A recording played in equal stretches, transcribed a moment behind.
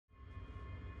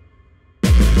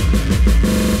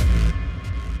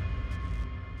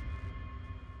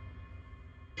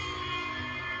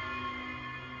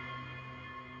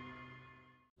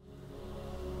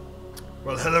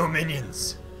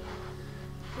minions.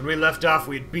 When we left off,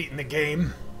 we had beaten the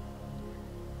game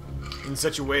in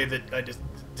such a way that I just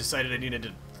decided I needed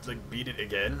to like beat it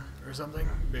again or something,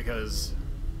 because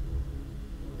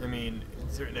I mean,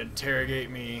 it's starting to interrogate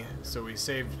me. So we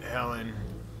saved Helen.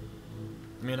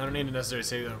 I mean, I don't need to necessarily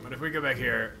save them, but if we go back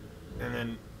here and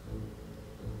then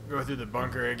go through the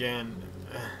bunker again,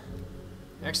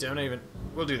 actually, I'm not even.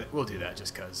 We'll do that. We'll do that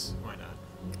just cause. Why not?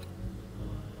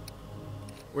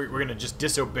 We're gonna just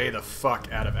disobey the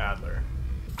fuck out of Adler.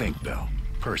 Think, Bill.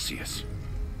 Perseus.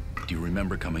 Do you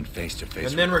remember coming face to face?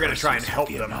 And then with we're gonna try and Perseus in help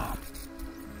Vietnam? them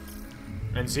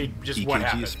and see just EKG what is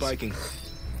happens. spiking.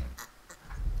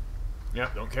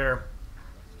 Yep, don't care.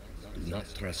 Do not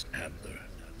trust Adler.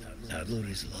 Adler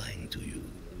is lying to you.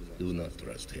 Do not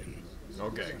trust him.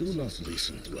 Okay. Do not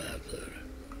listen to Adler.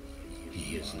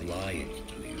 He is lying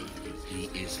to you. He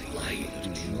is lying. Do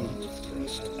not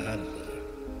trust Adler.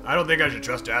 I don't think I should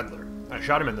trust Adler. I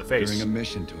shot him in the face. During a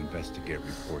mission to investigate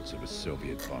reports of a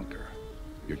Soviet bunker,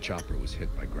 your chopper was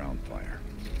hit by ground fire.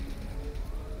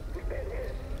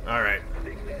 Alright.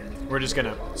 We're just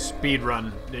gonna speed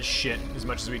run this shit as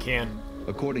much as we can.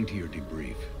 According to your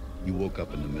debrief, you woke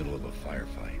up in the middle of a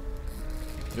firefight.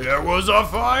 There was a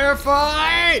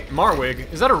firefight!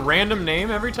 Marwig. Is that a random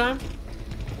name every time?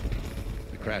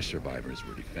 The crash survivors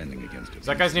were defending against a Is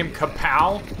that guy's name VC attack.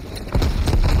 Kapow?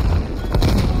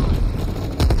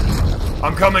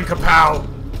 I'm coming, Kapow!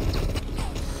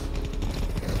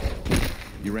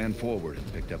 You ran forward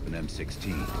and picked up an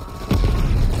M16.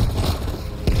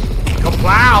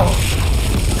 Kapow!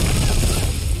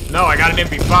 No, I got an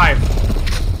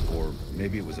MP5. Or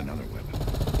maybe it was another weapon.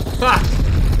 Ha!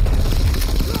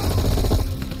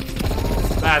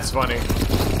 That's funny.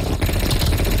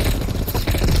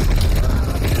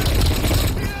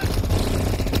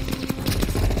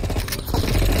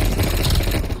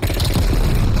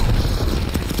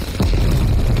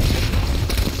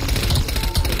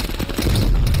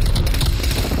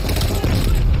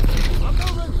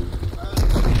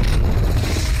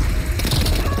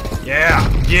 Yeah,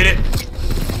 get it.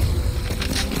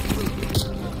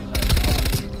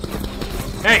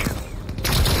 Hey!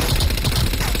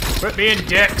 Quit being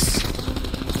dicks.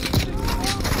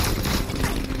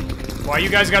 Why you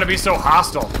guys gotta be so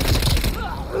hostile?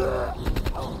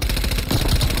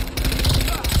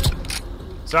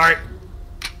 Sorry.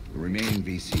 The remaining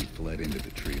VC fled into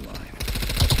the tree line.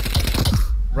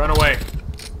 Run away.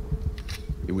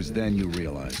 It was then you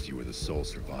realized you were the sole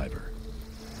survivor.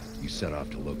 You set off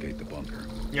to locate the bunker.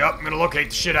 Yep, I'm gonna locate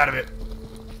the shit out of it.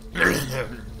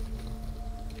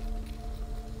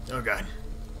 Oh god.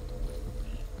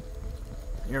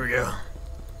 Here we go.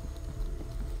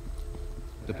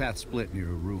 The path split near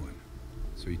a ruin,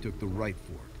 so you took the right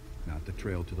fork, not the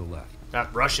trail to the left.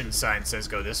 That Russian sign says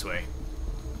go this way.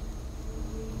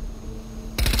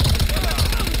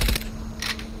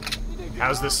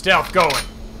 How's the stealth going?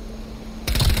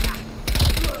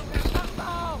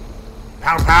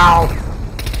 Pow pow!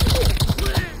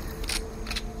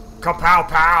 Kapow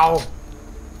pow!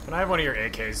 Can I have one of your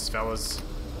AKs, fellas?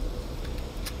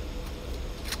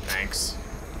 Thanks.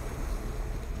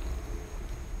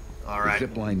 The Alright.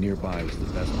 zip line nearby was the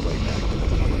best way back to the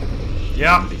camp.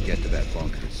 Yep. You needed to get to that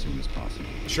bunker as soon as possible.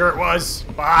 Sure it was.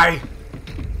 Bye.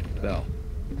 Bell,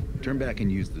 turn back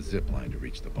and use the zip line to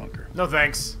reach the bunker. No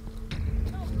thanks.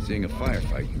 Seeing a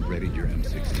firefight, you readied your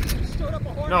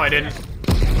M16. No, I didn't.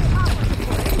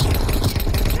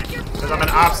 Because I'm an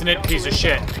obstinate piece of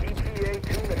shit.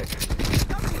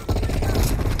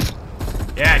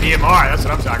 Yeah, DMR, that's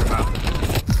what I'm talking about.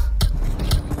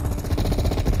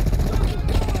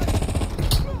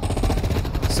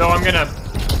 So I'm gonna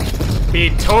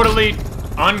be totally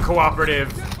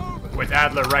uncooperative with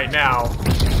Adler right now,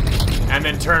 and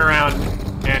then turn around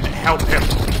and help him.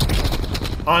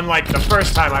 Unlike the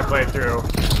first time I played through,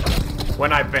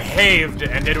 when I behaved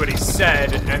and did what he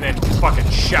said, and then fucking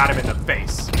shot him in the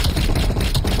face.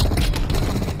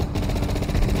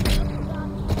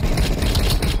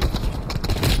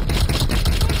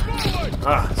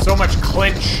 So much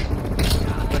clinch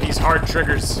for these hard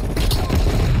triggers.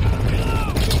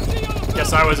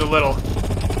 Guess I was a little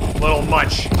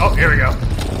much. Oh, here we go.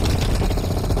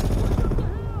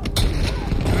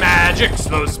 Magic,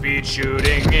 slow speed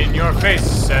shooting in your face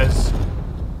says,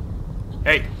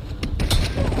 hey.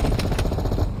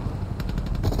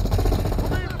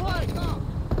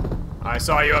 I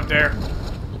saw you up there.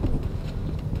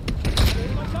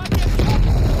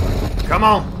 Come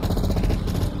on.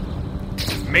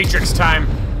 Matrix time.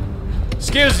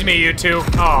 Excuse me, you two.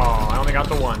 Oh, I only got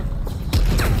the one.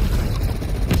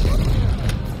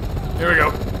 Here we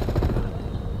go.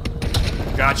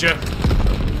 Gotcha.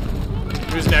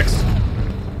 Who's next?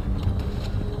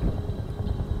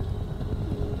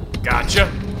 Gotcha.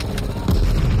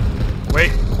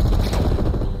 Wait.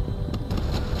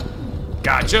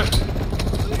 Gotcha.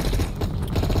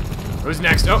 Who's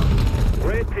next? Oh.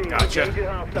 Gotcha.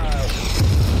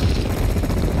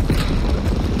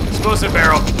 Explosive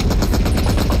barrel.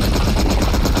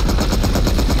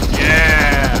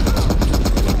 Yeah.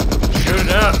 Shoot it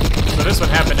up. So this one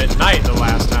happened at night the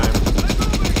last time.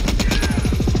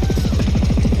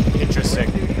 Interesting.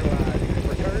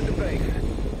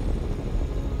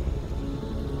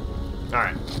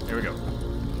 Alright, here we go.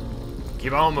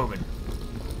 Keep on moving.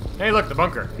 Hey, look, the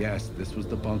bunker. Yes, this was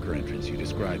the bunker entrance you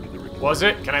described in the report. Was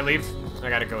it? Can I leave? I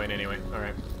gotta go in anyway.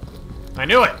 Alright. I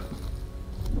knew it!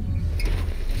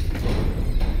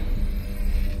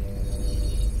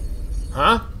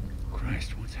 Huh?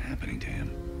 Christ, what's happening to him?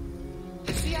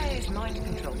 The CIA's mind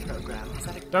control program is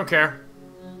at a... Don't care.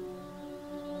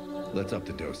 Let's up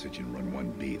the dosage and run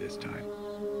 1B this time.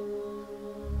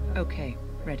 Okay,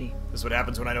 ready. This is what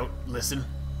happens when I don't listen.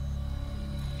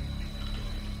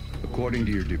 According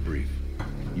to your debrief,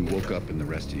 you woke up and the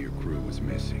rest of your crew was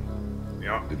missing.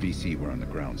 Yeah. The VC were on the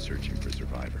ground searching for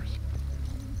survivors.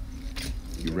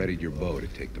 You readied your bow to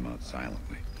take them out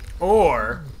silently.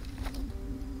 Or...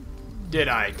 did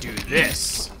I do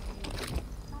this?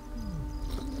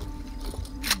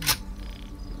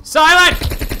 Silent!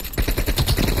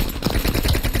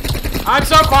 I'm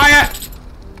so quiet!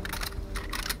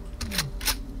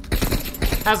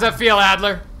 How's that feel,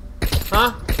 Adler?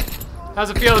 Huh? How's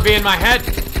it feel to be in my head?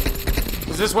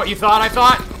 Is this what you thought I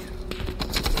thought?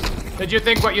 Did you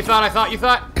think what you thought I thought you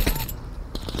thought?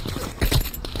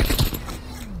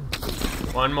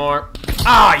 One more.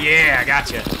 Oh, yeah, I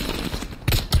gotcha.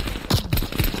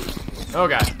 Oh,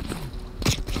 God.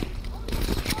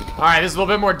 Alright, this is a little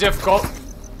bit more difficult.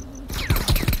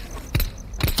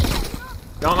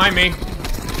 Don't mind me.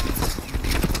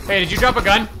 Hey, did you drop a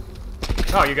gun?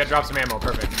 Oh, you got dropped some ammo.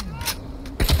 Perfect.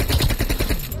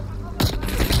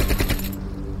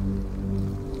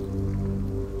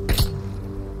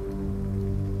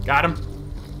 Got him.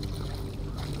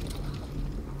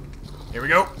 Here we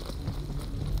go.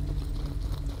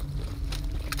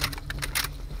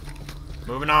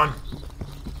 Moving on.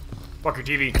 Fuck your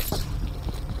TV.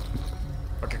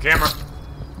 Fuck your camera.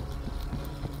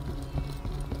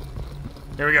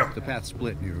 Here we go. The path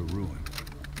split near a ruin,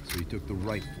 so he took the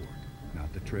right fork,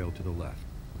 not the trail to the left.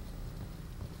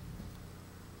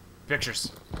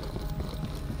 Pictures.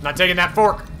 Not taking that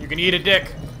fork. You can eat a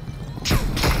dick.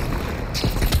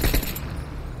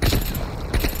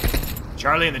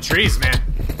 Charlie in the trees, man.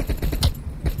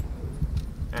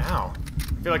 Ow.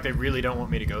 I feel like they really don't want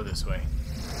me to go this way.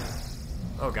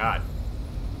 Oh, God.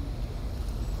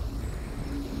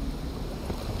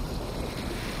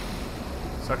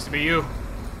 Sucks to be you.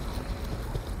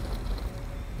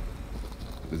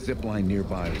 The zip line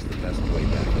nearby is the best way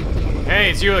back. Hey,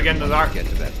 it's you again, Nazar. Get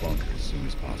to that bunker as soon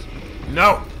as possible.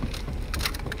 No!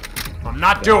 I'm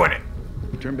not doing it!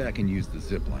 Turn back and use the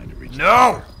zip line to reach.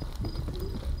 No!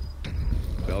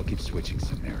 Bell keeps switching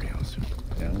scenarios.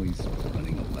 Now he's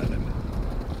running 11.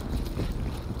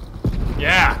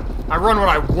 Yeah, I run what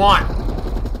I want.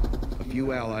 A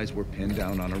few allies were pinned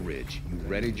down on a ridge. You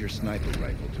readied your sniper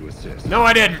rifle to assist. No,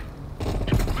 I didn't.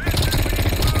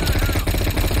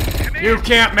 You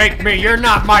can't make me. You're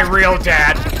not my real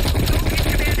dad.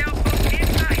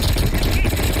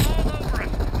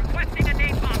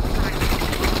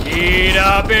 Eat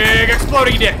a big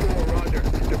exploding dick.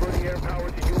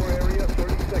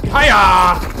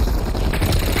 Hiya!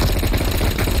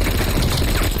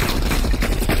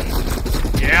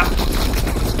 Yeah.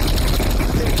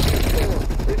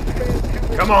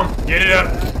 Come on, get it up.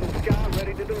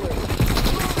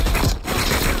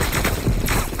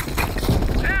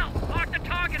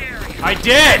 I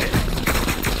did!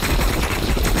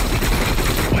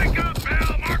 Wake up,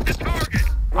 Bell! Mark the target!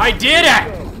 I did it!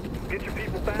 Get your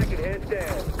people back and head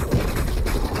down.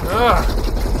 Ugh.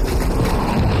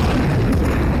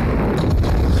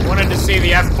 Just wanted to see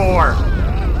the F4.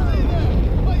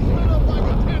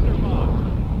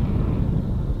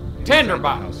 Inside the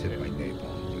Tinderbox. house hit by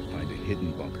napalm, you'll find a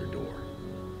hidden bunker door.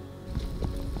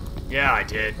 Yeah, I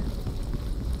did.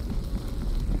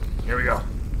 Here we go.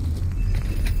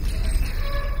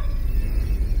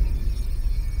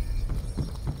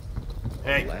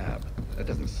 Hey. Lab? That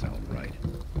doesn't sound right.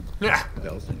 Yeah.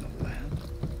 Bell's in the lab?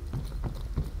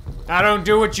 I don't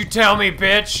do what you tell me,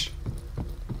 bitch.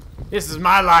 This is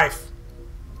my life.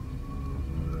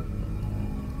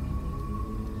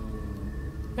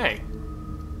 Hey.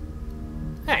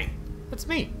 Hey, that's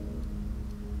me.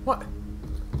 What?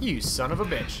 You son of a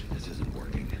bitch. This isn't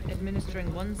working.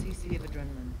 Administering 1 cc of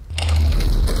adrenaline.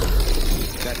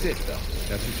 That's it, Bell.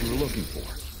 That's what you were looking for.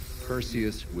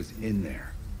 Perseus was in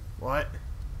there. What?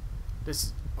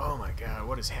 This... Oh my god,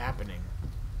 what is happening?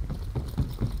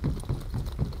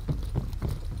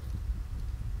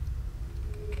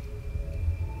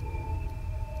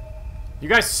 You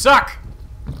guys suck!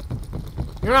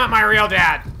 You're not my real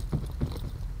dad!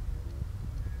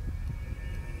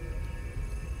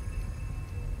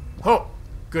 Oh!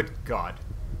 Good God.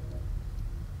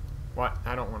 What?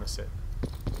 I don't want to sit.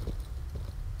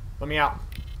 Let me out.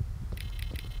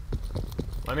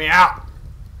 Let me out!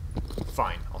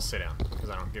 Fine, I'll sit down, because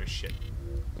I don't give a shit.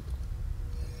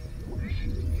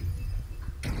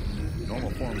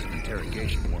 Normal forms of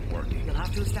interrogation weren't working. You'll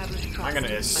have to establish trust. I'm gonna by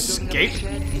building up a escape?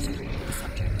 shared history with the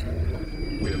subject.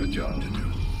 We have a job to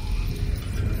do.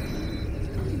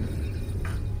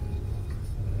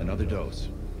 Another dose.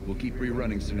 We'll keep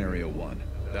rerunning scenario 1.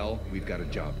 Bell, we've got a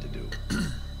job to do.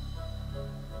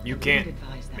 You can't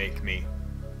make me.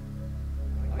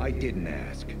 I didn't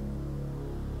ask.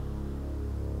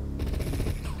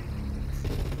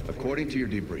 According to your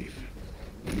debrief,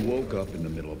 you woke up in the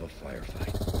middle of a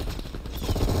firefight.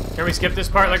 Can we skip this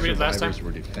part like we did last time?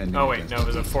 Survivors were defending Oh wait, against no, it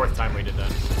was the the 4th time we did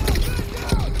that.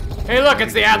 Hey look,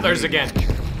 it's the Adlers again!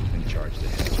 And charge the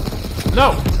head.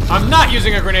 No! I'm not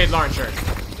using a grenade launcher!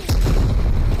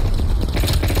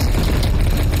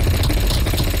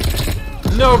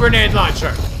 No grenade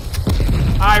launcher!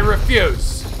 I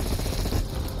refuse!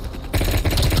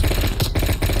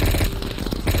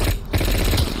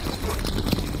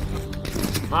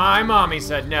 My mommy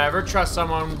said never trust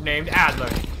someone named Adler.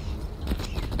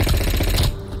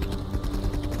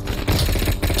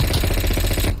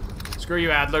 Screw you,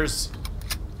 Adlers.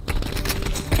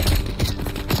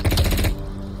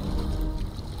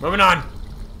 Moving on.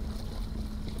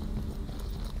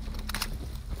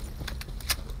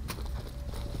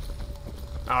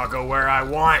 I'll go where I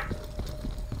want.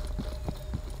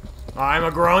 I'm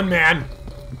a grown man.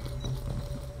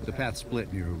 The path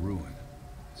split near a ruin,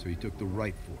 so he took the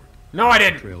right fork. No, I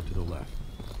didn't. Trail to the left.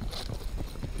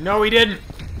 No, he didn't.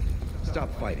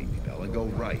 Stop fighting me, Bell, and go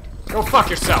right. Go fuck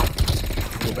yourself.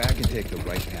 Go back and take the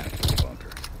right path to the bunker.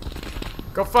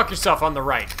 Go fuck yourself on the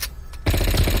right.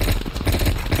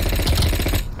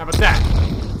 How about that?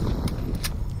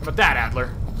 How about that,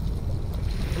 Adler?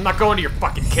 I'm not going to your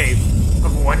fucking cave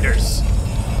of wonders.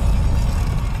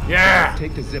 Yeah!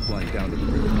 Take the zip line down to the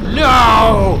river.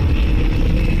 No!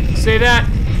 Say that?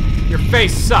 Your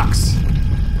face sucks.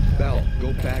 Bell,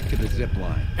 go back to the zip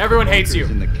line. Everyone hates you.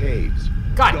 In the caves.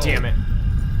 God Go. damn it.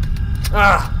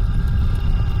 Ugh.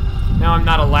 Now I'm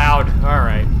not allowed.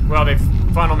 Alright. Well, they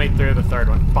funneled me through the 3rd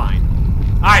one.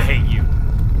 Fine. I hate you.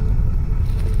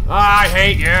 I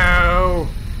hate you.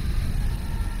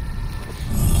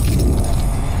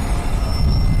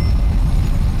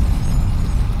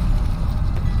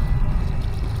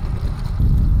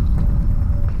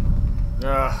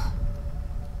 Ugh.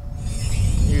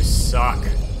 You suck.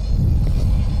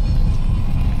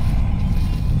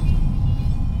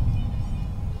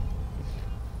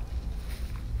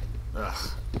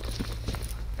 Ugh.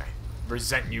 I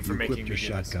resent you for You making equipped me your do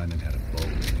this. shotgun and had a bow.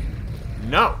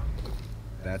 No.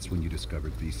 That's when you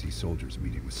discovered VC soldiers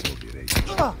meeting with Soviet agents.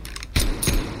 You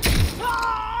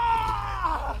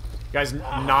guys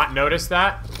not notice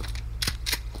that?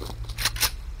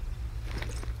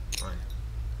 1,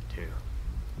 2,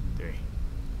 3.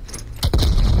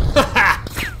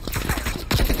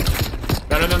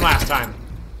 Better than last time.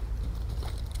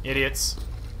 Idiots.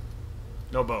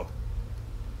 No bow.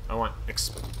 I want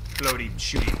exploding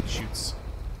shoots.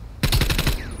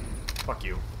 Fuck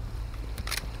you.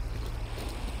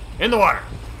 In the water.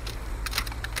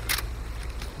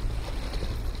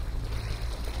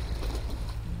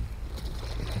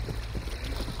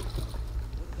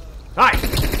 Hi.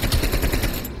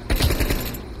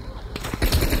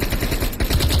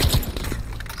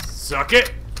 Suck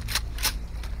it.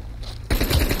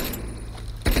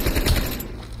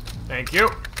 Thank you.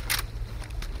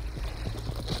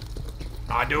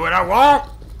 I'll do what I want.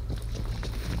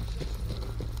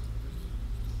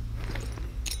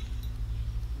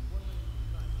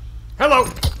 Hello.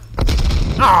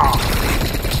 Ah.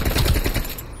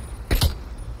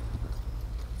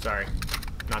 Sorry.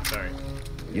 Not sorry.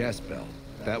 Yes, Bell.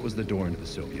 That was the door into the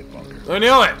Soviet bunker. I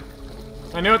knew it.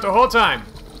 I knew it the whole time.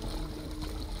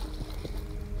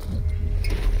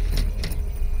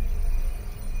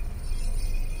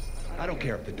 I don't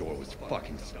care if the door was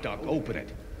fucking stuck. Open it.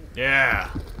 Yeah.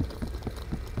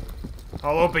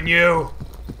 I'll open you.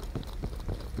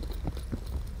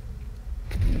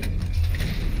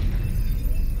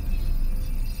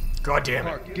 God damn it.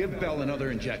 Park, give Bell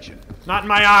another injection. Not in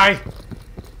my eye.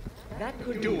 That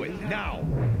could Do it now.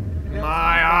 My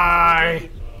eye.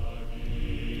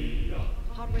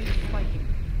 Heart rate is spiking.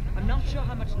 I'm not sure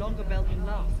how much longer Bell can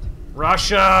last.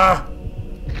 Russia.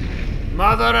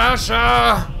 Mother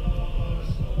Russia.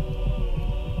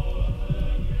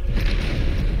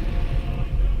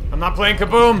 I'm not playing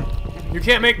Kaboom. You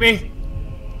can't make me.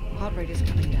 Heart rate is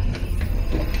coming down.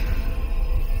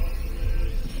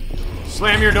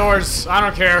 Slam your doors. I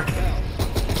don't care.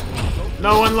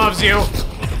 No one loves you.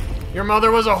 Your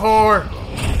mother was a whore.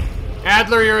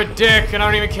 Adler, you're a dick, and I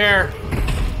don't even care.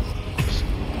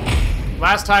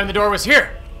 Last time the door was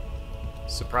here.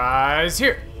 Surprise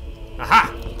here.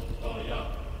 Aha!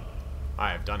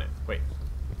 I have done it. Wait.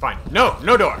 Fine. No!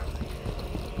 No door!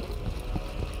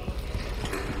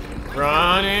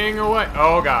 Running away.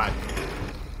 Oh, God.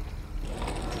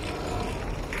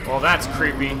 Well, that's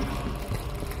creepy.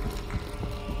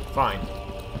 Fine.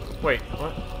 Wait,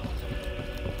 what?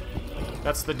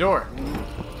 That's the door.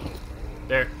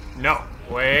 There. No.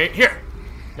 Wait. Here.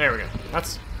 There we go.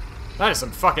 That is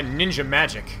some fucking ninja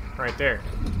magic right there.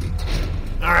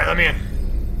 Alright, let me in.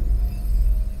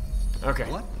 Okay.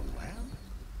 What? The lab?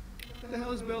 What the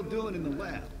hell is Bell doing in the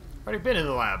lab? Already been in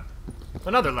the lab.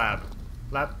 Another lab.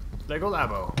 Lego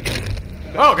Labo.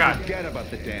 Oh, God. Forget about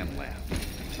the damn lab.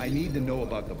 I need to know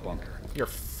about the bunker. Your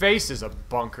face is a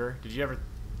bunker. Did you ever...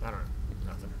 I don't know.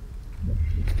 Nothing.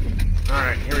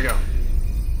 Alright, here we go.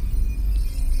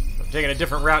 I'm taking a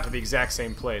different route to the exact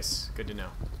same place. Good to know.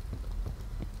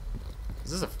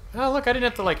 Is this a... Oh, look, I didn't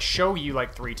have to, like, show you,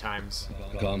 like, 3 times.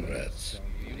 Comrades,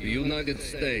 the United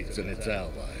States and its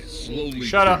allies slowly...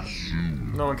 Shut up.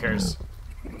 No one cares.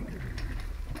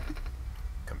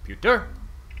 Computer?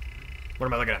 What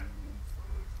am I looking at?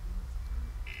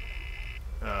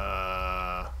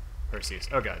 Perseus.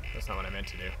 Oh, God. That's not what I meant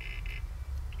to do.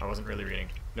 I wasn't really reading.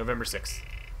 November 6th.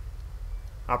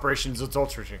 Operation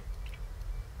Zultri.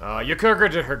 Don't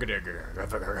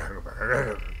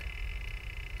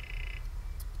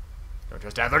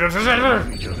trust Adler. Don't trust Adler.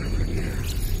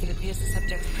 It appears the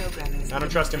subject's programming is... I don't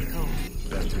trust him.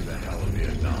 Been through the hell of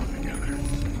Vietnam together.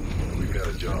 We've got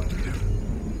a job to do.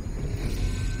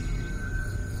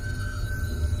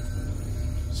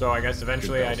 So I guess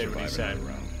eventually I did what he said.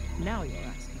 Now you're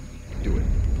asking. Do it.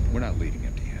 We're not leaving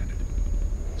empty-handed.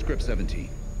 Script 17.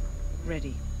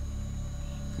 Ready.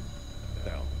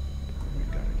 Bell,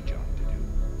 we've got a job to do.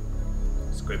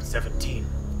 Script 17.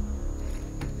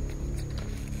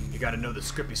 You gotta know the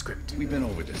scripty script. We've been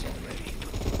over this already.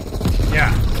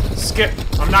 Yeah. Skip.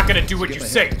 I'm not gonna do what you Skip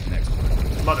say, ahead to the next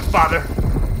one. mother father.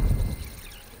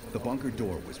 The bunker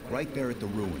door was right there at the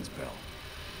ruins, Bell.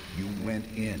 You went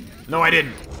in. No, I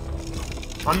didn't.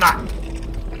 I'm not.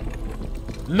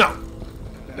 No.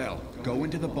 Bell, go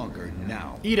into the bunker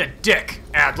now. Eat a dick,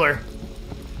 Adler.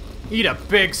 Eat a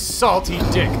big, salty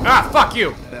dick. Ah, fuck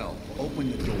you. Bell,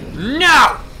 open the door.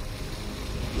 No!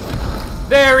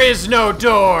 There is no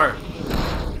door.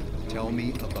 Tell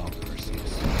me about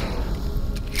Perseus.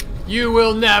 You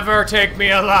will never take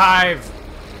me alive.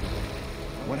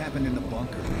 What happened in the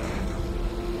bunker?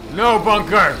 No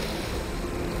bunker.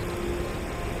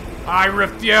 I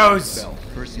refuse. Bell,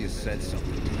 Perseus said something.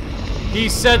 He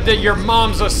said that your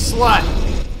mom's a slut.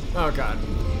 Oh, God.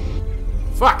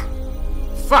 Fuck.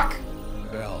 Fuck.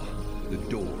 Bell, the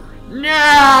door.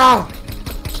 No!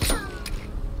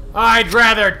 I'd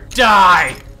rather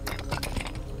die.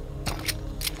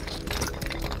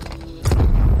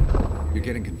 You're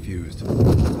getting confused.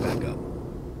 Back up.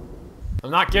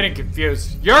 I'm not getting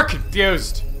confused. You're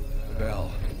confused.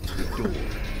 Bell, the door.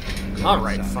 Go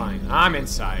Alright, inside. fine. I'm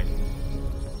inside.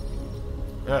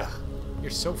 Ugh. You're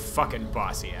so fucking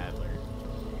bossy, Adler.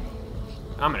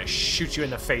 I'm gonna shoot you in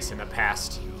the face in the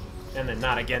past. And then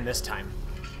not again this time.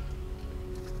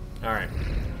 Alright.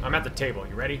 I'm at the table.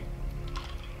 You ready?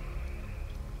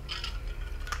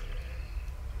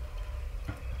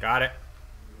 Got it.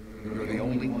 You're the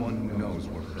only one who knows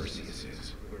where Perseus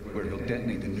is. Where he'll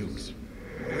detonate the nukes.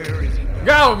 Where is he?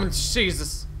 Go,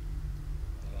 Jesus.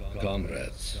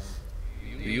 Comrades,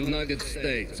 the United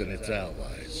States and its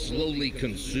allies slowly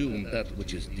consume that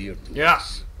which is dear to Yeah,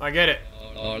 us. I get it.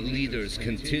 Our leaders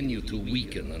continue to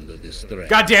weaken under this threat.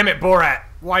 God damn it, Borat.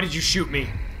 Why did you shoot me?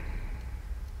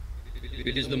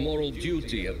 It is the moral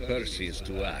duty of Perseus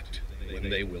to act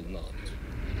when they will not.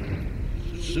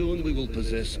 Soon we will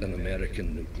possess an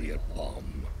American nuclear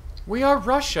bomb. We are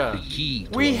Russia. The key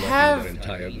to We unlocking have... their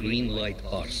entire green light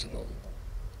arsenal.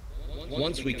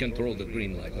 Once we control the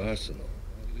green light arsenal,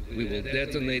 we will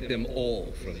detonate them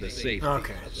all from the safety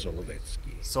Okay. of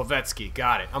Solovetsky. Sovetsky,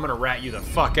 got it. I'm gonna rat you the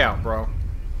fuck out, bro.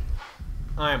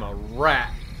 I am a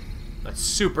rat. That's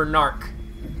super narc.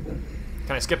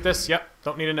 Can I skip this? Yep.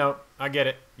 Don't need a note. I get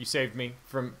it. You saved me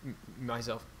from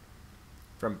myself.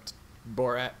 From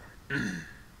Borat.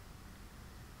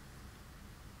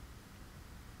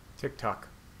 Tick tock.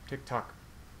 Tick tock.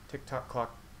 Tick tock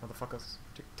clock. Motherfuckers.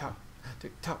 Tick tock.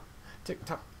 Tick tock. Tick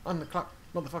tock. On the clock.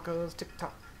 Motherfuckers. Tick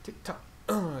tock. Tick tock.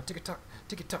 Tick tock.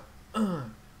 Tick tock.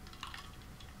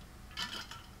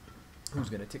 Who's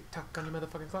gonna tick tock on the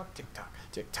motherfucking clock? Tick tock.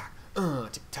 Tick tock.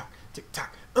 Tick tock. Tick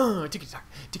tock. Ticky tock.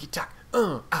 Ticky tock.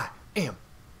 I am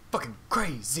fucking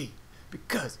crazy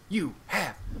because you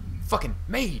have fucking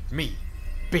made me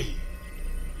be.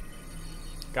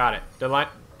 Got it.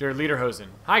 Der Lederhosen.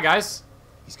 Hi guys.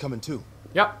 He's coming too.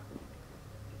 Yep.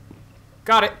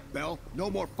 Got it. Bell, no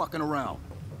more fucking around.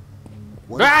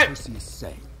 What Ah! did Perseus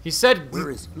say? He said Where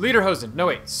is he? Lederhosen. No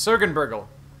wait, Sergenbergel.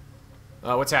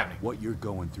 What's happening? What you're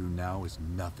going through now is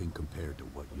nothing compared to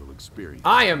what you'll experience.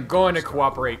 I am going to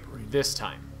cooperate this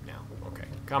time now. Okay.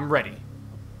 I'm ready.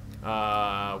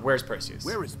 Where's Perseus?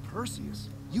 Where is Perseus?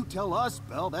 You tell us,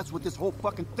 Bell. That's what this whole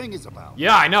fucking thing is about.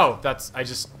 Yeah, I know. I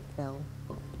just... Bell,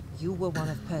 you were one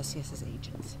of Perseus's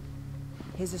agents.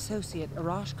 His associate,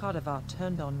 Arash Kardavar,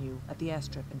 turned on you at the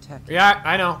airstrip in Turkey. Yeah,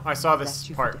 I know. I saw this Left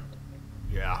you part. for dead.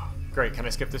 Yeah. Great. Can I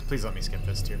skip this? Please let me skip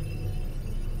this, too.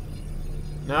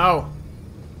 No.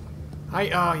 Oh,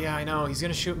 yeah, I know. He's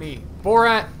gonna shoot me.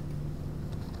 Borat!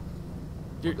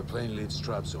 The plane leaves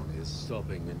trap zone is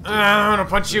stopping in. I'm gonna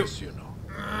punch you. You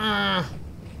know.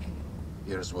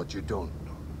 Here's what you don't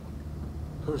know.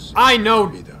 Perseus I know will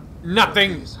be there.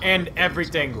 nothing These and hard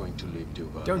everything. are going to leave you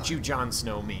alive. Don't you Jon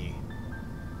Snow me.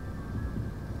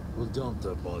 We'll dump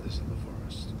their bodies in the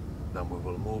forest. Then we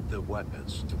will move the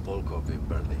weapons to Volkov in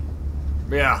Berlin.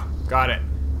 Yeah, got it.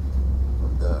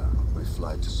 From there, we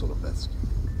fly to Solovetsky.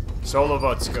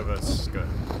 Solovodska.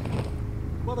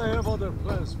 But I have other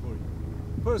plans for you.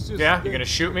 Perseus, Yeah, you're gonna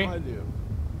shoot me?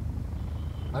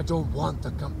 I don't want the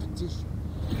competition.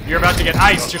 You're about to get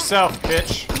iced yourself,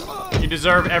 bitch. You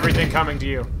deserve everything coming to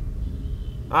you.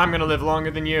 I'm gonna live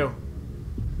longer than you.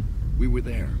 We were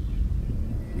there.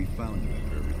 We found you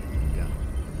after everything went down.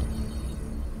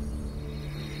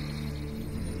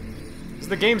 Is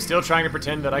the game still trying to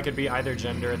pretend that I could be either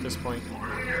gender at this point?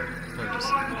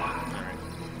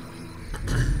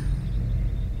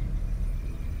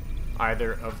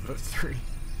 Either of the three.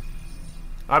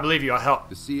 I believe you. I'll help.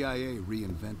 The CIA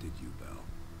reinvented you, Bell.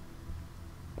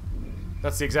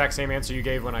 That's the exact same answer you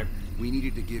gave when I... We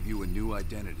needed to give you a new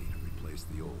identity to replace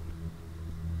the old.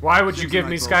 Why would you Since give I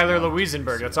me broke Skylar out,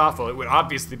 Louisenberg? That's awful. It would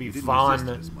obviously be You didn't Von resist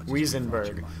it as much as you thought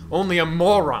you Wiesenberg. might. Only a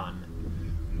moron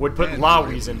would put And La you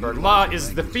were able to Wiesenberg. utilize La the is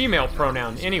the language female for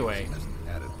pronoun values anyway. as an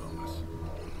added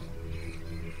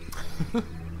bonus.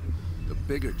 The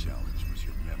bigger challenge was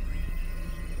your memory.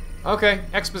 Okay,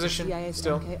 exposition. CIA's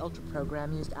Still. MK Ultra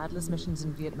program used Adler's missions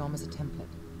in Vietnam as a template.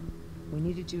 We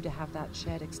needed you to have that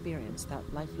shared experience,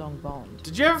 that lifelong bond.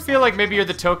 Did you ever feel like maybe you're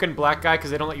the token black guy because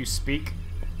they don't let you speak?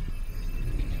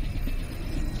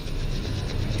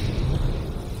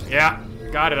 Yeah,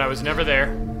 got it. I was never there.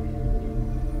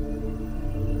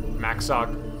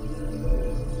 Maxog.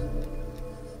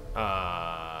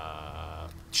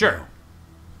 Sure.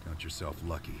 Count yourself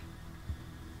lucky.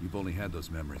 You've only had those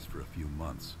memories for a few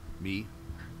months. Me,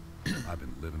 I've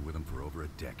been living with them for over a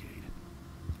decade.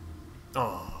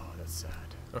 Oh, that's sad.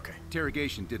 Okay.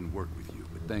 Interrogation didn't work with you,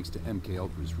 but thanks to MK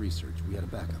Ultra's research, we had a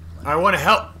backup plan. I want to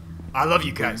help. I love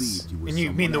you We guys. believed were And you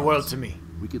someone mean the world else. to me.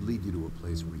 We could lead you to a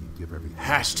place where you give everything.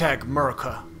 Hashtag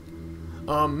America.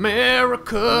 Enough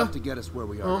America. to get us where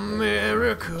we are. today.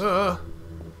 America.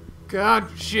 God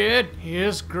shed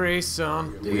his grace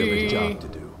on We have a thee. job to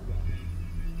do.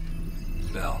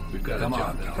 Bell, we've got Come a on,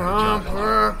 job Bell. now. From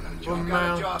purple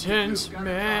mountains,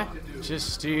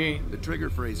 majesty. The trigger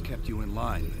phrase kept you in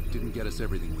line, but it didn't get us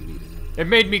everything we needed. It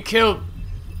made me kill...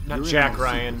 Not Your Jack inmost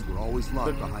Ryan. secrets were always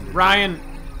locked behind a Ryan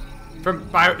from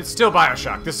it's still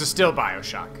BioShock. This is still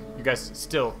BioShock. You guys it's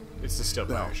still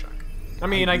Bell, BioShock. I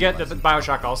mean, I get that the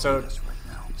BioShock also us right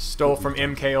now. stole from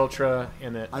MK Ultra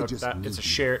and that, I just that need it's a you to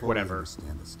shared fully whatever.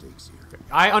 understand the stakes here.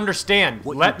 I understand.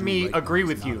 What Let you do me right agree now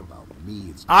is with not you. about me,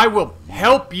 it's I will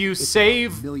help you It's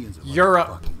save about millions of other Europe,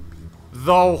 fucking people.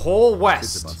 the whole It's about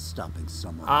West. stopping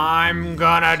someone I'm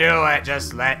gonna do it.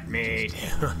 Just let me do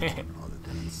it. other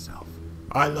than himself.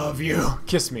 I love you.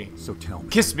 Kiss me. So tell me,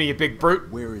 Kiss me, you big brute.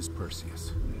 where is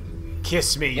Perseus?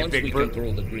 Kiss me, you Once big we brute.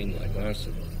 control the green light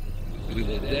arsenal, we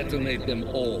will detonate them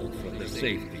all from the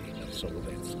safety of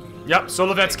Solovetsky. Yep,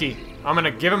 Solovetsky. I'm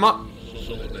gonna give him up.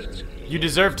 Solovetsky. You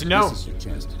deserve to know. This is your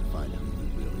chance to find out who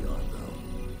you really are,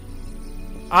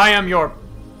 Bell. I am your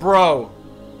bro.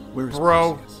 Where is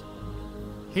Bro. Perseus?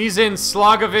 He's in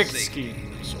Slogovitsky.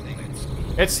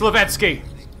 It's Slavetsky.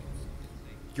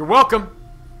 You're welcome.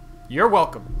 You're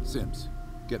welcome. Sims,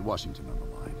 get Washington on the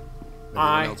line. Everyone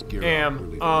I else gear up. am We're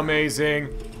leaving. amazing.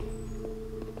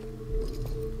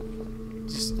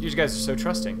 Just, you guys are so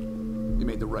trusting. You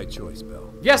made the right choice,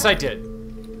 Bell. Yes, I did.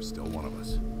 You're still one of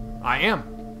us. I am.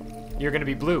 You're gonna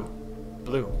be blue.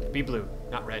 Blue. Be blue.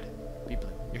 Not red. Be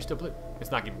blue. You're still blue.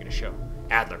 It's not even gonna show.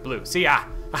 Adler, blue. See ya.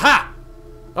 Aha!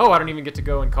 Oh, I don't even get to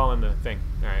go and call in the thing.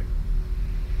 Alright.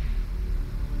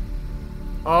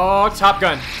 Oh, Top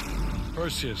Gun.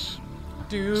 Perseus.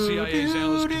 CIA's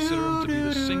analysts consider him to be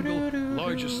the single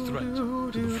largest threat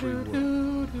to the free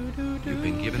world. You've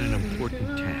been given an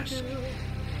important task.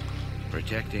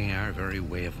 Protecting our very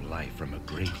way of life from a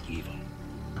great evil.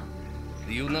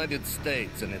 The United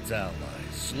States and its allies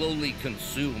slowly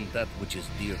consume that which is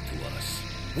dear to us.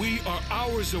 We are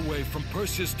hours away from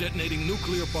Perseus detonating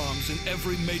nuclear bombs in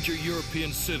every major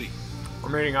European city.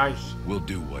 I'm eating ice. We'll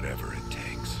do whatever it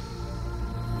takes.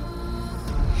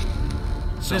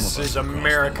 This is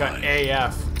America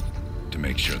AF. To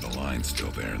make sure the line's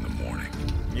still there in the morning.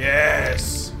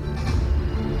 Yes.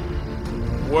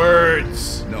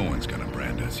 Words. No one's gonna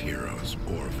brand us heroes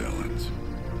or villains.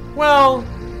 Well,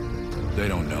 they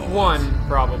don't know one, us.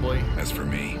 Probably. As for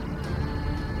me,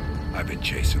 I've been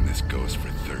chasing this ghost for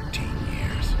 13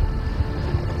 years.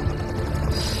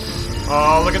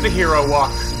 Oh, look at the hero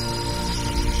walk.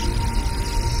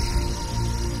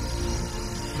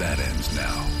 That ends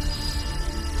now.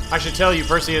 I should tell you,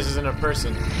 Perseus isn't a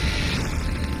person.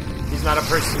 He's not a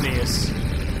Personius.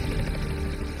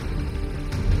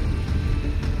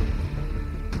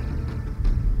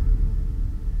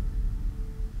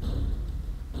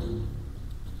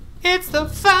 It's the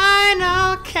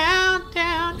final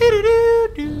countdown.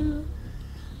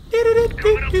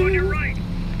 Coming up on your right.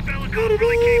 Belikov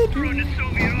really came through in the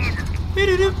Soviet armor.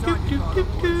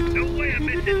 No way I'm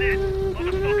missing this.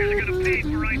 Motherfuckers are gonna pay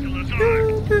for Isolazar.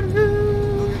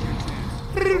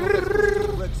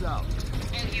 Let's out.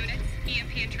 All units,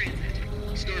 EMP in transit.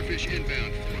 Starfish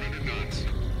inbound, 400 knots.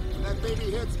 When that baby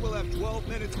hits, we'll have 12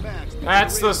 minutes max.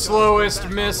 That's the slowest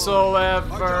missile Our job is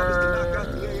to knock out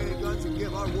ever. the AA guns and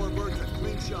give our warbirds a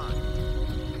clean shot.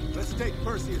 Let's take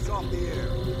Perseus off the air.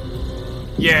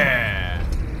 Yeah.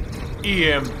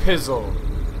 EM Pizzle.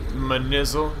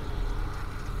 Manizzle.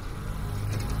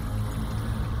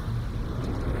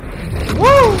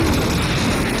 Woo!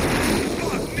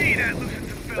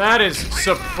 That is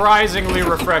surprisingly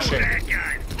refreshing.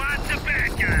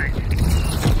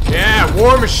 Yeah,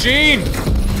 War Machine!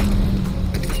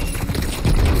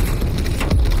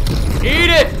 Eat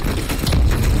it!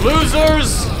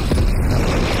 Losers!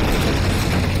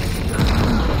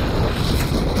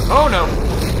 Oh no.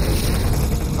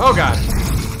 Oh god.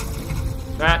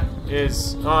 That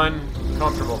is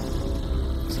uncomfortable.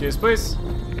 Excuse please.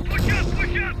 Push up,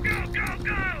 go, go,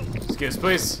 go! Excuse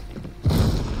please.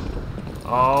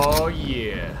 Oh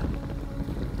yeah.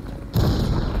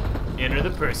 Enter the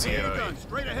Perseoid.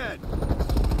 Straight ahead.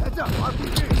 Heads up,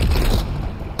 RPG.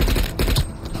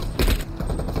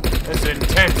 This is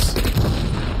intense.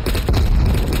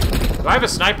 Do I have a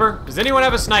sniper? Does anyone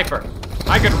have a sniper?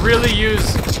 I could really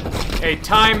use a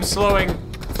time-slowing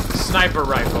sniper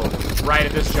rifle right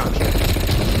at this junction.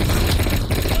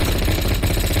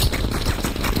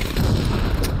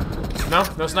 No?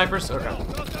 No snipers? Okay.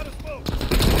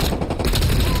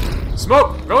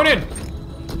 Smoke! Going in!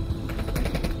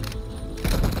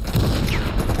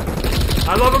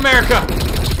 I love America!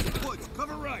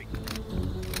 Cover right.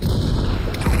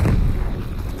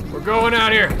 We're going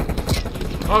out here.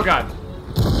 Oh god.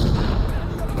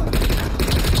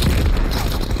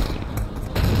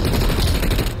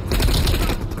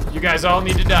 You guys all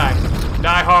need to die.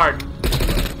 Die hard.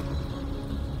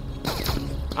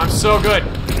 I'm so good.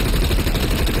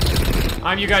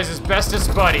 I'm you guys'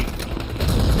 bestest buddy.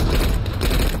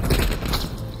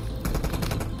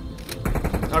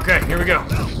 Okay, here we go.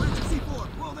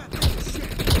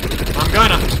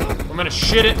 I'm gonna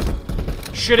shit it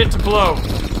to blow.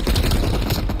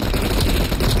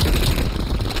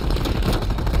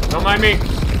 Don't mind me.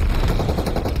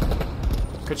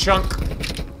 Ka-chunk.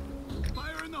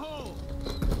 Fire in the hole.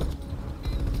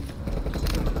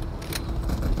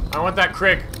 I want that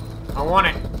Krig. I want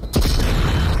it.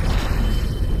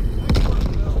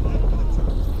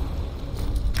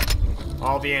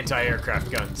 All the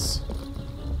anti-aircraft guns.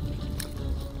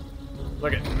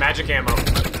 Look at magic ammo.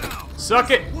 Suck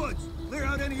it! Woods, clear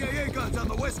out any AA guns on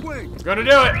the west wing. Gonna do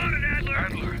it!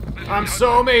 Adler. I'm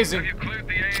so amazing. Have you cleared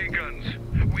the AA guns?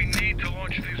 We need to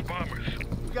launch these bombers.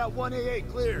 We got one AA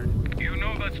cleared. You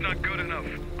know that's not good enough.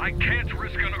 I can't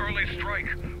risk an early strike.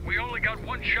 We only got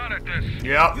one shot at this.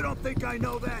 Yep. You don't think I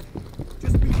know that?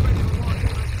 Just be ready to launch.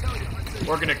 I tell you.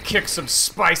 We're gonna kick some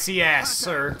spicy ass,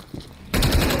 sir.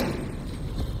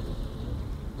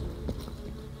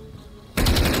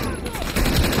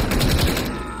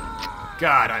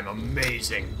 God, I'm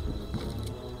amazing.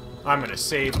 I'm gonna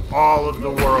save all of the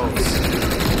worlds.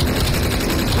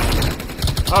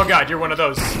 Oh God, you're one of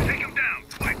those. Take him down,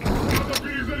 quick.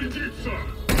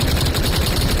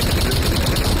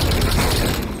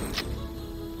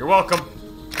 You're welcome.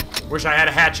 Wish I had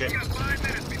a hatchet.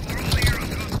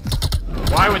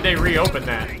 Why would they reopen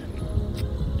that?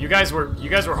 You guys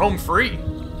were home free.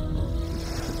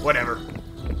 Whatever.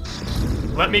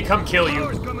 Let me come kill you.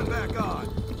 Power's coming back on.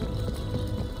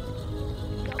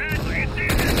 Adler, you see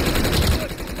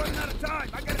this? We're running out of time.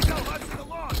 I gotta tell Hudson to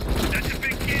launch. That's a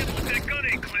big gamble if that gun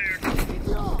ain't cleared.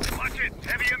 Watch it.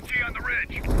 Heavy MG on the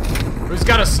ridge. Who's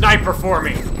got a sniper for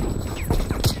me?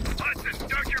 Hudson,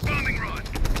 start your bombing run.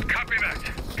 Copy that.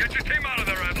 Get your team out of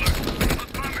there, Adler.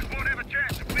 Those bombers won't have a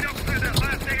chance if we don't clear that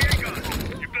last AA gun.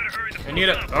 You better hurry the fuck I need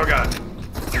it. up. Oh God.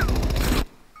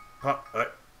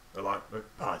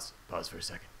 Pause. Pause for a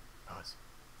second. Pause.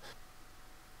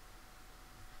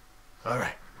 All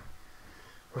right.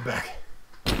 We're back.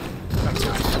 Back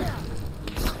to it.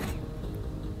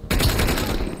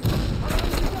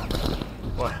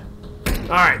 What?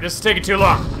 All right. This is taking too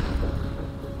long.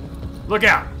 Look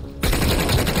out. Well,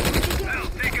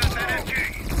 take out that MG.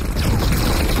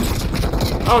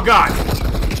 Oh God.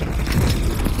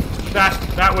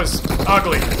 That was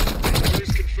ugly.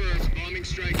 Orders confirmed. Bombing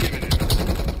strike imminent.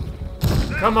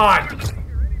 Come on.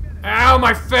 Ow,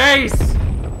 my face.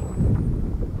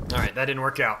 All right, that didn't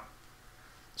work out.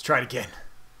 Let's try it again.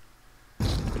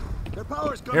 Their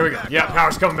power's coming Here we go. back Yeah, on.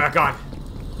 power's coming back on.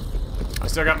 I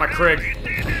still got my Krig. We're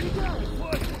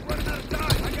running out of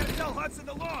time. I gotta tell Hudson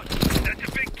to launch. That's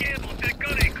a big gamble if that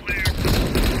gun ain't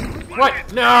cleared. Watch What?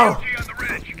 it. No. MG on the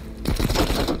ridge.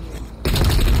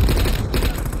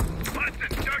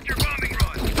 Hudson, start your bombing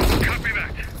run. Copy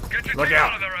that. Get your Look team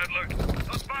out. out of there, Adler.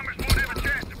 Those bombers won't have a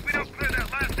chance if we don't clear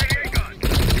that last AA gun. You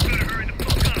better hurry the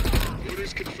fuck up.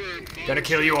 Orders confirmed. Bombing Gonna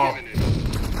kill you all. strike imminent.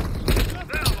 Well,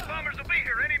 the bombers will be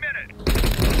here any minute.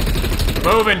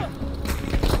 Moving.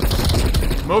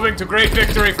 Moving to great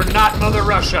victory for not Mother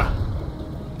Russia.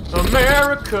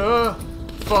 America.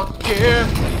 Fuck yeah.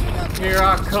 Here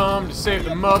I come to save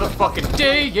the motherfucking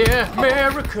day, yeah.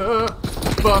 America.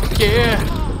 Fuck yeah.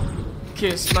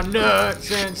 Kiss my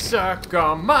nuts and suck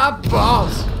on my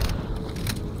balls.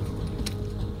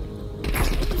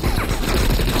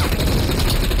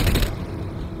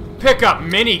 Pick up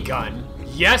minigun.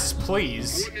 Yes,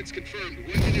 please. Coordinates confirmed.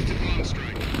 1 minute to bomb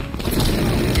strike.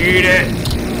 Eat it.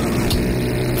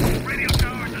 Radio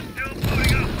towers are still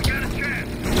blowing up. We got a chance.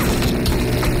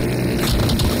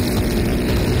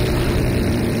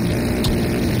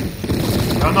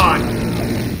 Come on.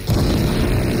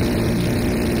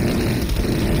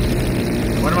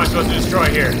 What am I supposed to destroy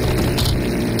here?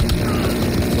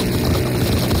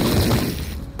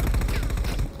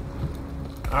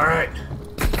 All right.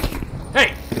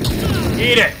 Hey,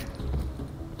 eat it.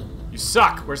 You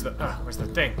suck. Where's the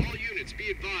thing? All units,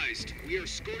 be advised. We are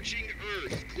scorching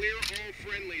Earth. Clear all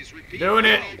friendlies. Repeat. Doing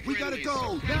clear it. all We gotta friendlies.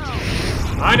 go now.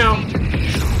 I know.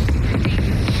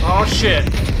 Oh shit.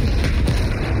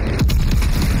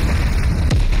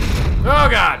 Oh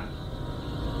God.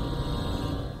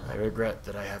 I regret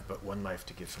that I have but one life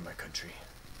to give for my country.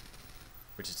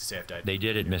 Which is to say I've died. They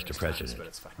did it, numerous Mr. times, President. but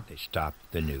it's fine. They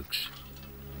stopped the nukes.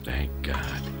 Thank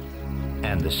God.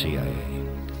 And the CIA.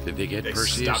 Did they get They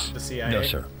Perseus? stopped the CIA? No,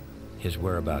 sir. His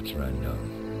whereabouts are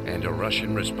unknown. And a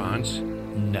Russian response?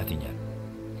 Nothing yet.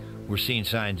 We're seeing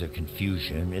signs of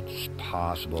confusion. It's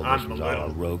possible this was all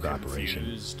a rogue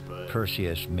operation. But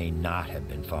Perseus may not have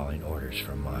been following orders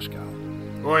from Moscow.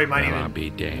 or he might Well, I'll even be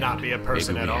damned. not be a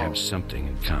person Maybe at we all. have something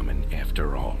in common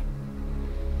after all.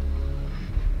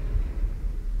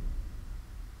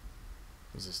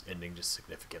 Is this ending just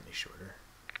significantly shorter?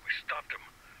 We stopped them.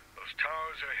 Those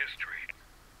towers are history.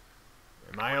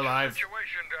 Am I alive?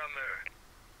 Situation down there.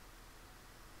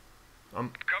 I'm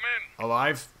Come in.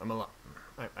 alive? I'm alive.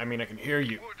 I mean, I can hear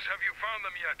you. Woods, have you found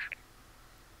them yet?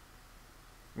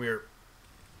 We're...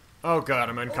 Oh God,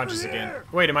 I'm unconscious Over again. here!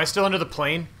 Wait, am I still under the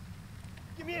plane?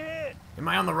 Give me a hand. Am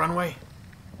I on the runway?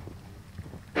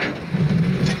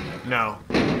 No.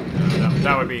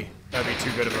 That'd be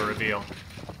too good of a reveal.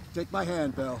 Take my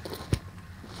hand, Bell.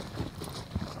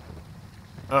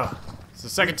 Ugh. It's the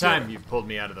second time you've pulled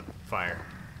me out of the fire.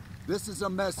 This is a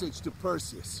message to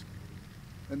Perseus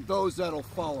and those that'll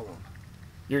follow him.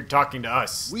 You're talking to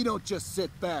us. We don't just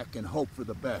sit back and hope for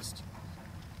the best.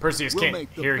 Perseus We'll can't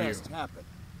make the hear you. best happen.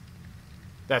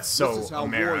 That's so This is how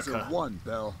America. wars are won,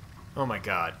 Bell. Oh my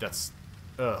god, that's...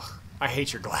 Ugh. I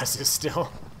hate your glasses still.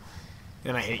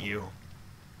 And I hate you.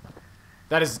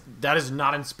 That is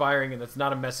not inspiring, and that's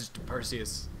not a message to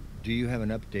Perseus. Do you have an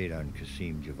update on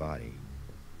Qasim Javadi?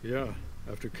 Yeah,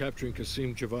 after capturing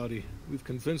Qasim Javadi, we've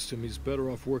convinced him he's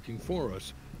better off working for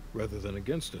us, rather than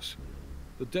against us.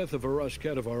 The death of Arash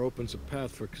Kadivar opens a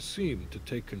path for Qasim to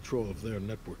take control of their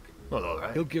network. Well,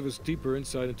 alright. He'll give us deeper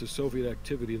insight into Soviet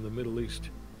activity in the Middle East,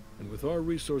 and with our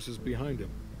resources behind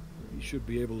him, he should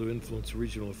be able to influence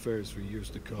regional affairs for years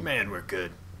to come. Man, we're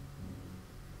good.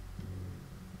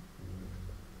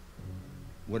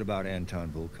 What about Anton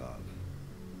Volkov?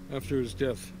 After his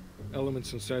death,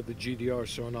 elements inside the GDR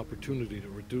saw an opportunity to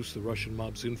reduce the Russian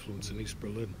mob's influence in East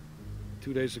Berlin.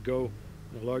 2 days ago,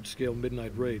 in a large-scale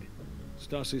midnight raid,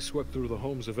 Stasi swept through the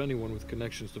homes of anyone with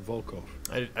connections to Volkov.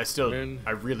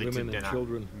 I really women did and not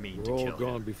children mean were to all kill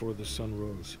gone him. before the sun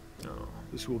rose. Oh.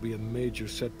 This will be a major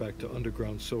setback to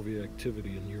underground Soviet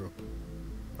activity in Europe.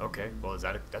 Okay, well,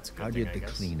 that's a good How thing, did I the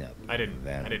guess. cleanup? I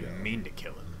didn't mean to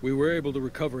kill him. We were able to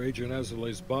recover Agent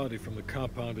Azoulay's body from the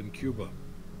compound in Cuba.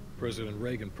 President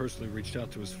Reagan personally reached out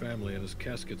to his family, and his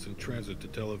casket's in transit to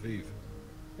Tel Aviv.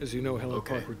 As you know, Helen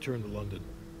Park returned to London.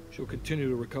 She'll continue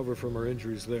to recover from her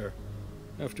injuries there.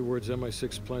 Afterwards,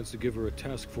 MI6 plans to give her a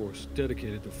task force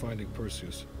dedicated to finding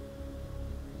Perseus.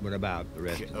 What about the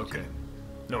rest of the team?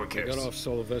 No one We cares. got off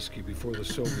Solovetsky before the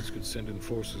Soviets could send in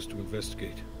forces to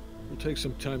investigate. It'll take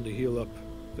some time to heal up,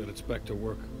 then it's back to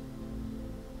work.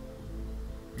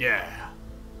 Yeah.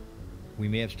 We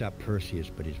may have stopped Perseus,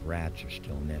 but his rats are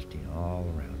still nesting all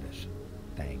around us,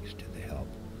 thanks to the help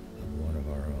of one of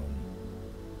our own.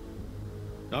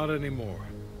 Not anymore.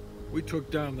 We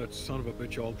took down that son of a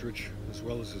bitch Aldrich, as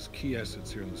well as his key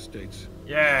assets here in the States.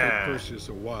 Yeah. It took Perseus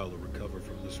a while to recover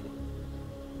from this one.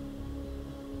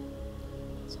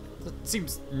 It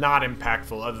seems not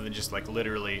impactful, other than just like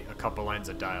literally a couple lines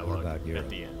of dialogue about at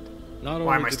the end. Not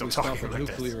Why only am I did still we stop talking a like this?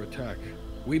 nuclear attack,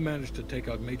 we managed to take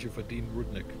out Major Vadim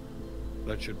Rudnik.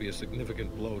 That should be a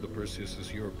significant blow to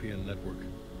Perseus's European network.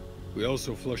 We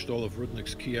also flushed all of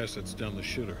Rudnik's key assets down the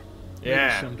shitter. Yeah,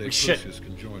 Maybe someday we Perseus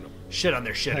can join them. Shit on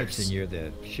their shitters. Hudson, you're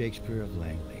the Shakespeare of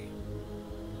Langley.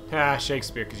 Ah,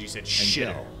 Shakespeare, because you said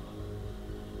shitter. Bell.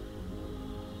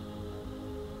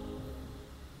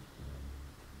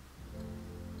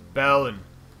 Bell and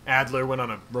Adler went on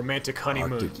a romantic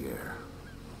honeymoon. Arctic air.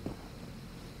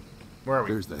 Where are we?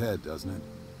 Clears the head, doesn't it?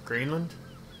 Greenland?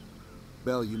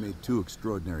 Bell, you made two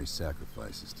extraordinary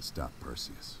sacrifices to stop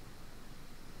Perseus.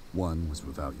 One was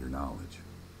without your knowledge.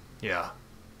 Yeah.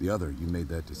 The other, you made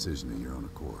that decision of your own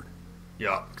accord.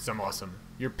 Yeah, because I'm awesome.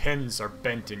 Your pins are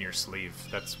bent in your sleeve.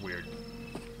 That's weird.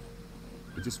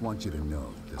 I just want you to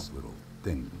know that this little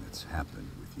thing that's happened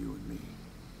with you and me,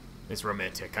 It's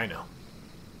romantic, I know.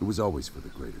 it was always for the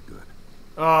greater good.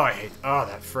 Oh, I hate... Oh,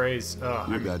 that phrase. Oh,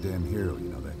 You're a goddamn hero, you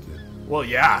know that, kid. Well,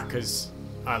 yeah, because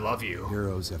I love you.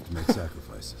 Heroes have to make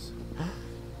sacrifices. Oh.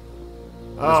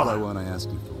 That's why when I ask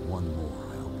you for one more,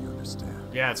 I hope you understand.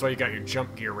 Yeah, that's why you got your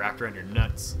jump gear wrapped around your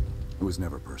nuts. It was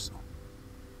never personal.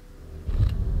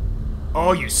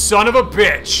 Oh, you son of a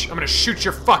bitch! I'm gonna shoot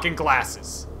your fucking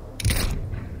glasses.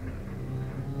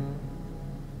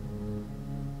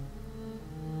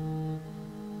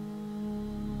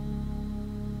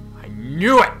 I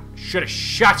knew it! Should have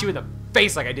shot you in the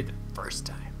face like I did the first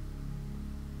time.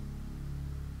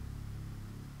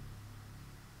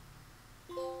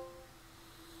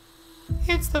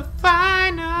 It's the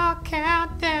final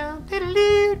countdown.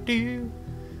 Diddle-doo-doo.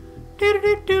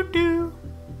 Diddle-doo-doo-doo.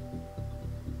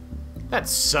 That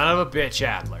son of a bitch,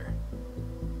 Adler.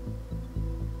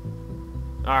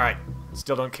 Alright,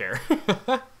 still don't care.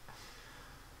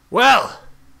 Well,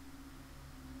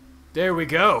 there we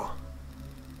go.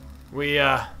 We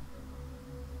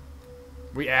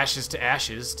ashes to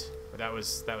ashes. But that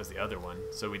was the other one.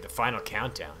 So we the final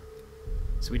countdown.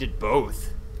 So we did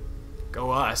both.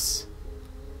 Go us.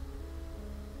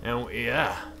 And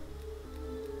yeah.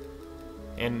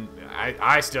 And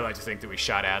I still like to think that we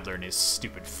shot Adler in his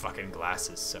stupid fucking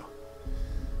glasses, so.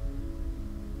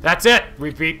 That's it! We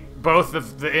beat both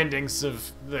of the endings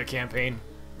of the campaign.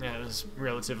 Yeah, it was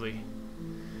relatively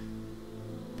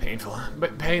painful,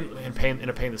 but in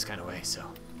a painless kind of way, so.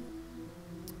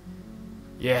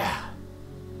 Yeah.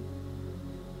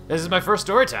 This is my first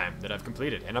story time that I've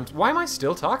completed, and why am I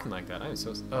still talking like that? I'm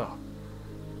so, oh.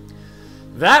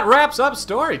 That wraps up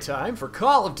story time for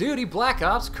Call of Duty Black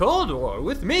Ops Cold War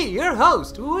with me, your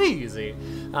host, Wheezy.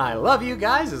 I love you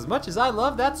guys as much as I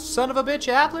love that son of a bitch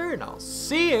Adler, and I'll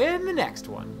see you in the next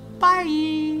one.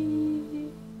 Bye!